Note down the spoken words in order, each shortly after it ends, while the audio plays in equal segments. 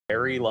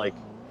very like,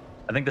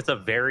 I think that's a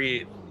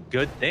very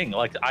good thing.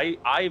 Like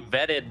I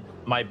vetted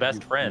my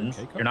best friends.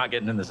 You're not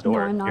getting in this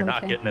door. No, I'm not. You're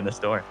not getting in this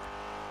door.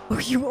 Oh,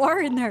 you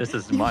are in there. This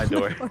is my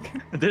door.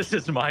 This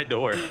is my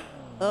door.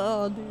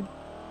 Oh, dude.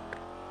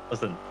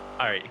 Listen.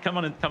 All right, come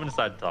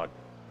inside and talk.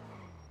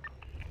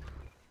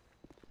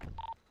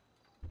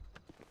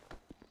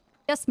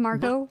 Yes,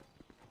 Marco.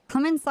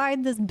 Come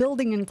inside this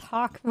building and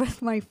talk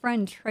with my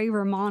friend Trey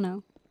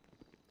Romano.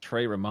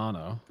 Trey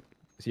Romano?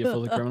 Is he a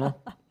fully criminal?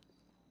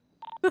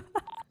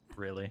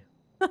 Really?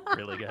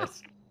 Really,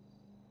 guys?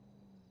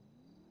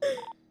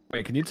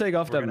 Wait, can you take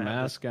off that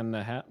mask and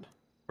the hat?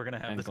 We're gonna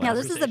have this. Yeah,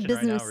 this is a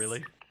business. Right now,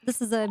 really?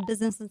 This is a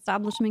business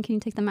establishment. Can you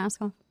take the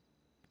mask off?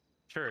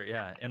 Sure.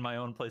 Yeah, in my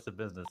own place of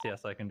business.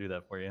 Yes, I can do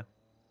that for you.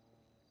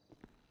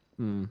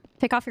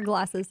 Take off your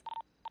glasses.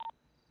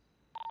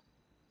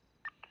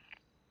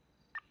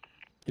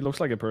 He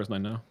looks like a person I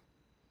know.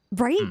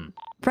 Right?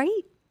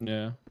 Right?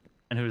 Yeah.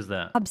 And who's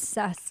that?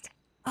 Obsessed.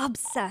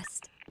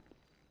 Obsessed.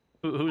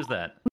 Who's that?